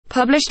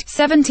Published,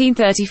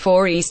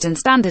 1734 Eastern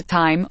Standard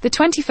Time, the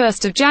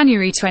 21st of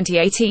January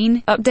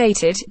 2018.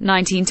 Updated,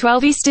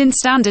 1912 Eastern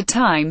Standard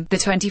Time, the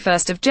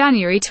 21st of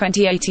January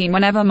 2018.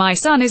 Whenever my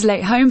son is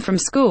late home from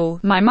school,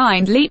 my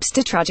mind leaps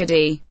to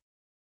tragedy.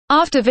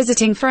 After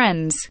visiting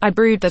friends, I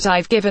brood that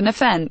I've given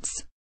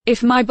offense.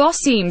 If my boss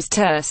seems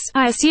terse,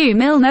 I assume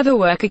he'll never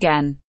work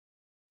again.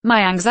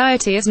 My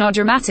anxiety is not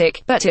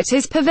dramatic, but it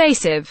is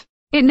pervasive.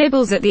 It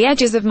nibbles at the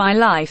edges of my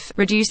life,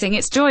 reducing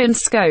its joy and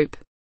scope.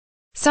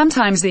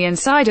 Sometimes the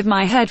inside of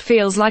my head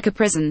feels like a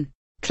prison.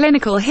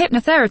 Clinical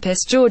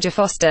hypnotherapist Georgia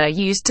Foster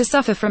used to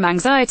suffer from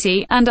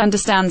anxiety, and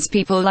understands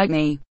people like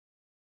me.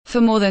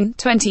 For more than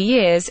 20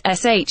 years,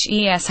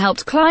 SHES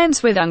helped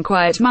clients with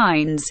unquiet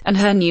minds, and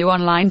her new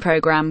online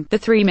program, the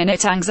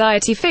 3-Minute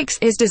Anxiety Fix,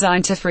 is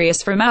designed to free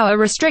us from our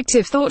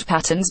restrictive thought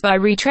patterns by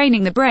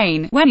retraining the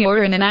brain. When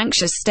you're in an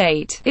anxious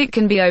state, it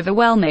can be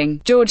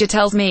overwhelming, Georgia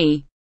tells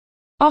me.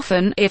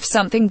 Often, if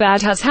something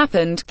bad has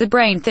happened, the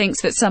brain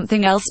thinks that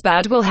something else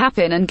bad will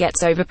happen and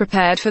gets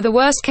over-prepared for the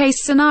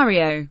worst-case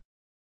scenario.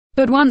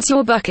 But once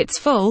your bucket's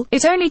full,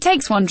 it only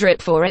takes one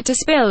drip for it to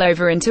spill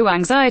over into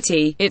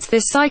anxiety. It's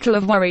this cycle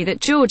of worry that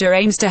Georgia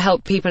aims to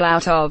help people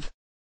out of.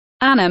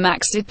 Anna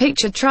Maxted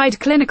pictured tried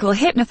clinical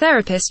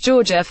hypnotherapist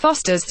Georgia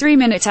Foster's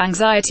 3-Minute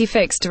Anxiety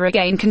Fix to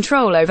regain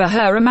control over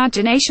her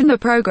imagination. The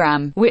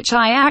program, which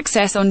I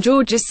access on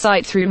Georgia's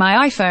site through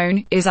my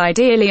iPhone, is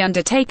ideally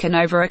undertaken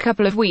over a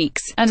couple of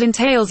weeks, and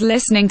entails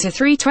listening to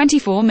 3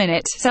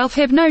 24-minute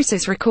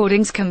self-hypnosis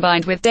recordings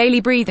combined with daily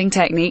breathing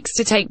techniques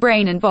to take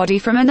brain and body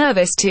from a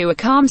nervous to a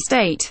calm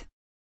state.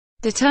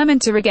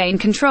 Determined to regain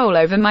control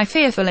over my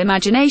fearful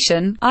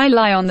imagination, I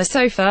lie on the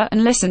sofa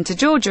and listen to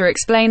Georgia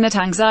explain that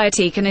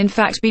anxiety can in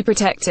fact be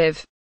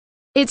protective.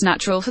 It's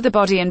natural for the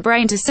body and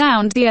brain to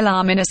sound the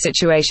alarm in a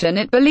situation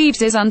it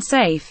believes is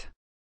unsafe.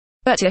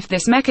 But if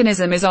this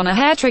mechanism is on a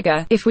hair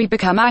trigger, if we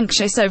become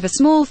anxious over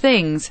small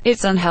things,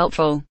 it's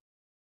unhelpful.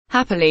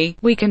 Happily,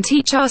 we can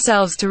teach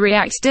ourselves to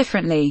react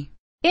differently.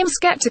 I'm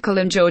skeptical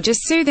and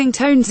Georgia's soothing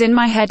tones in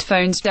my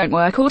headphones don't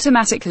work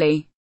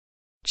automatically.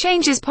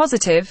 Change is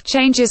positive,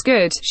 change is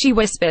good, she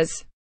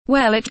whispers.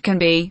 Well, it can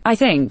be, I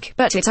think,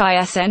 but it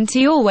isn't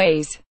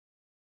always.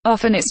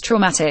 Often it's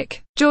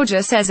traumatic.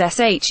 Georgia says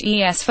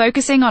SHES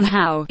focusing on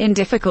how, in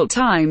difficult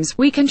times,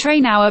 we can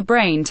train our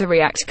brain to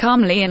react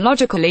calmly and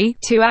logically,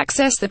 to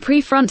access the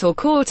prefrontal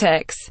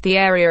cortex, the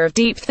area of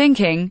deep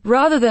thinking,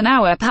 rather than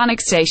our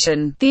panic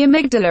station, the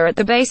amygdala at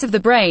the base of the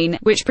brain,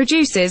 which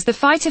produces the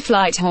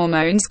fight-or-flight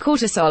hormones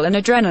cortisol and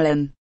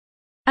adrenaline.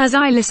 As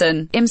I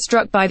listen, I'm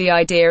struck by the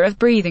idea of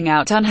breathing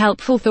out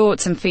unhelpful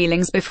thoughts and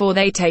feelings before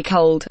they take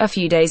hold. A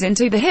few days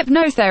into the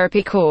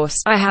hypnotherapy course,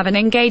 I have an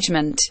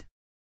engagement.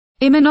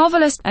 I'm a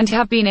novelist, and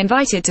have been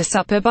invited to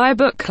supper by a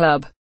book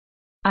club.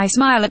 I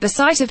smile at the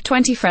sight of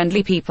 20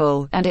 friendly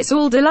people, and it's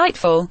all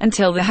delightful,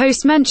 until the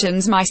host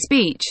mentions my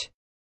speech.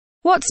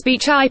 What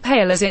speech? I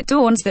pale as it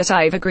dawns that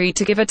I've agreed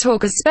to give a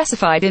talk as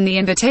specified in the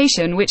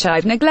invitation, which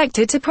I've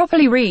neglected to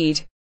properly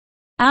read.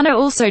 Anna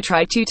also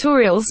tried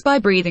tutorials by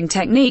breathing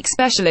technique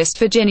specialist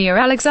Virginia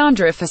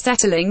Alexandra for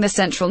settling the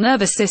central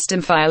nervous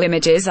system. File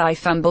images. I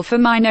fumble for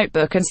my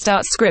notebook and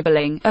start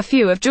scribbling. A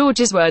few of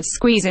George's words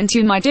squeeze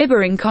into my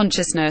gibbering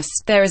consciousness.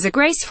 There is a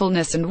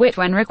gracefulness and wit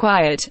when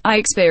required. I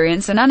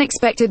experience an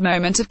unexpected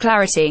moment of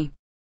clarity.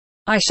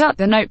 I shut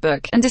the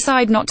notebook, and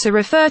decide not to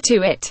refer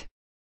to it.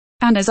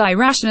 And as I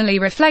rationally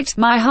reflect,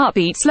 my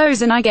heartbeat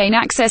slows and I gain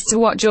access to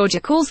what Georgia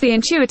calls the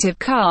intuitive,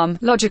 calm,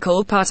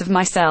 logical part of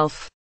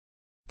myself.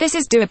 This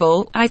is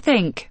doable, I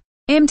think.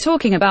 I'm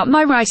talking about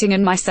my writing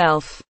and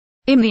myself.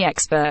 I'm the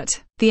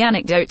expert. The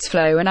anecdotes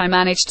flow and I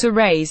manage to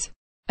raise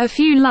a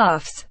few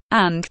laughs.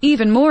 And,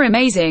 even more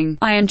amazing,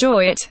 I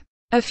enjoy it.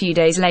 A few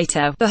days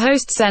later, the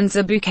host sends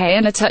a bouquet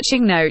and a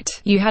touching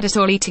note. You had it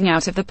all eating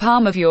out of the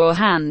palm of your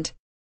hand.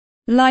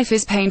 Life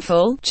is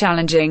painful,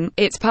 challenging,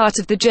 it's part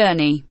of the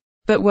journey.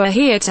 But we're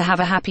here to have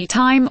a happy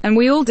time, and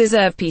we all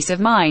deserve peace of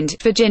mind.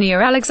 Virginia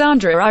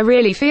Alexandra. I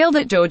really feel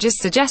that George's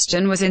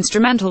suggestion was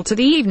instrumental to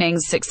the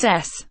evening's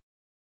success.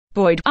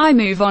 Buoyed, I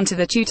move on to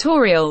the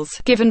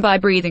tutorials, given by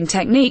breathing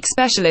technique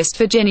specialist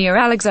Virginia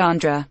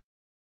Alexandra.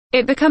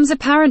 It becomes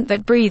apparent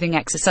that breathing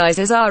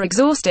exercises are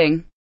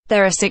exhausting.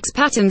 There are 6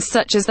 patterns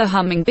such as the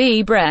humming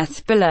bee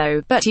breath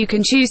below, but you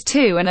can choose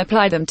 2 and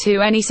apply them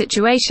to any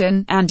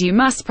situation, and you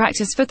must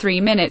practice for 3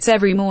 minutes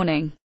every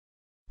morning.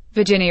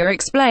 Virginia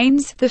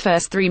explains, the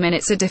first 3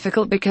 minutes are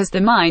difficult because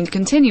the mind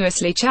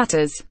continuously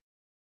chatters.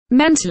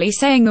 Mentally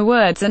saying the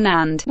words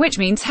and, which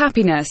means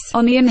happiness,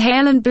 on the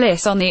inhale and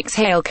bliss on the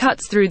exhale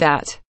cuts through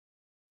that.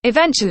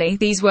 Eventually,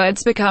 these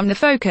words become the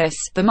focus,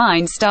 the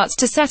mind starts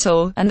to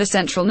settle, and the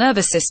central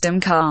nervous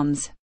system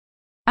calms.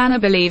 Anna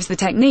believes the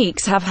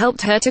techniques have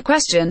helped her to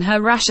question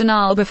her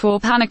rationale before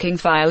panicking.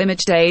 File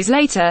image. Days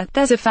later,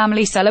 there's a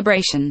family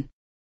celebration.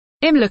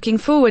 I'm looking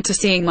forward to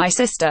seeing my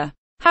sister.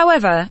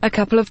 However, a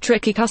couple of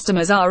tricky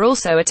customers are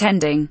also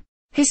attending.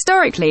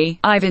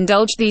 Historically, I've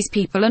indulged these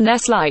people and their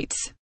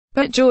slights.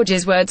 But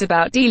George's words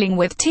about dealing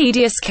with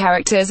tedious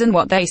characters and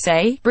what they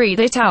say, breathe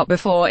it out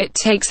before it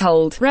takes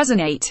hold,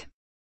 resonate.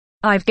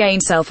 I've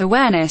gained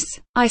self-awareness.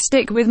 I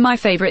stick with my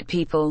favorite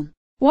people.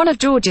 One of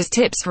George's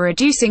tips for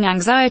reducing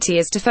anxiety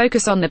is to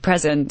focus on the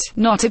present,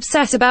 not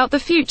obsess about the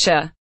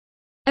future.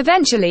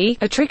 Eventually,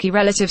 a tricky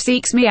relative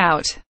seeks me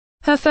out.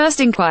 Her first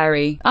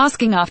inquiry,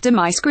 asking after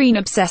my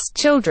screen-obsessed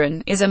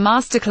children, is a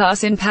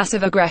masterclass in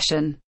passive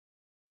aggression.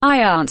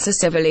 I answer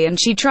civilly and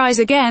she tries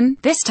again,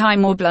 this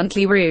time more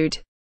bluntly rude.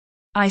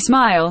 I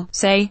smile,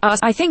 say,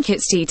 I think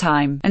it's tea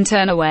time, and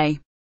turn away.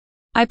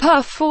 I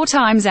puff 4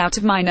 times out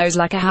of my nose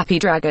like a happy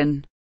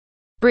dragon.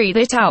 Breathe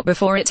it out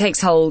before it takes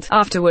hold.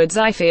 Afterwards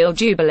I feel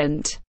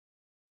jubilant.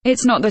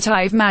 It's not that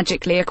I've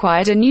magically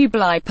acquired a new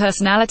blithe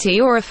personality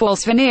or a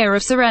false veneer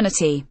of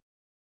serenity.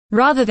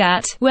 Rather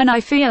that, when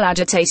I feel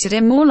agitated,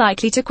 I'm more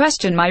likely to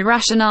question my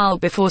rationale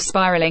before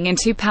spiraling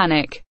into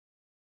panic.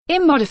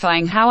 In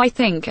modifying how I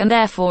think and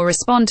therefore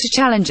respond to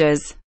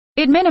challenges,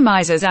 it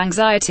minimizes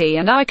anxiety,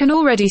 and I can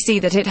already see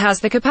that it has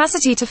the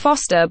capacity to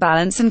foster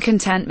balance and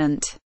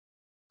contentment.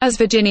 As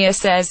Virginia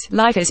says,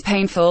 life is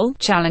painful,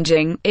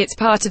 challenging, it's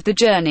part of the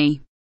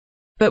journey.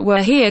 But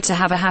we're here to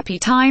have a happy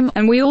time,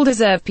 and we all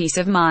deserve peace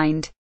of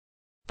mind.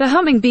 The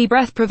humming bee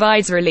breath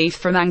provides relief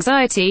from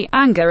anxiety,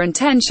 anger and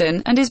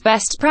tension, and is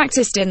best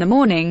practiced in the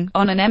morning,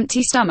 on an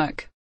empty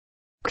stomach.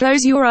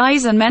 Close your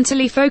eyes and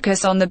mentally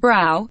focus on the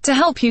brow, to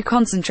help you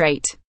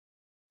concentrate.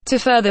 To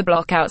further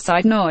block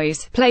outside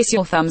noise, place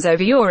your thumbs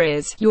over your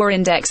ears, your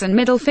index and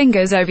middle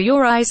fingers over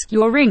your eyes,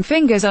 your ring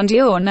fingers under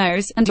your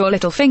nose, and your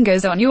little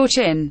fingers on your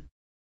chin.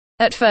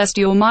 At first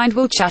your mind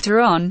will chatter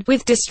on,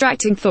 with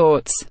distracting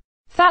thoughts.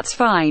 That's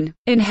fine.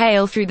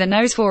 Inhale through the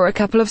nose for a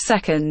couple of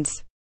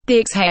seconds. The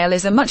exhale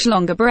is a much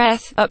longer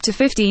breath, up to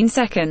 15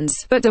 seconds,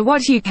 but do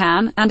what you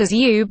can, and as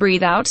you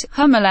breathe out,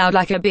 hum aloud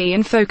like a bee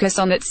and focus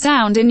on that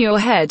sound in your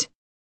head.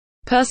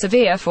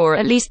 Persevere for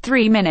at least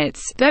 3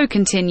 minutes, though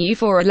continue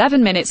for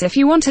 11 minutes if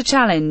you want a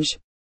challenge.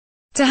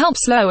 To help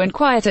slow and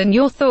quieten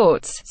your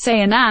thoughts,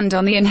 say an and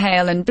on the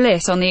inhale and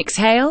bliss on the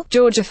exhale.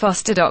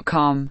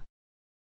 GeorgiaFoster.com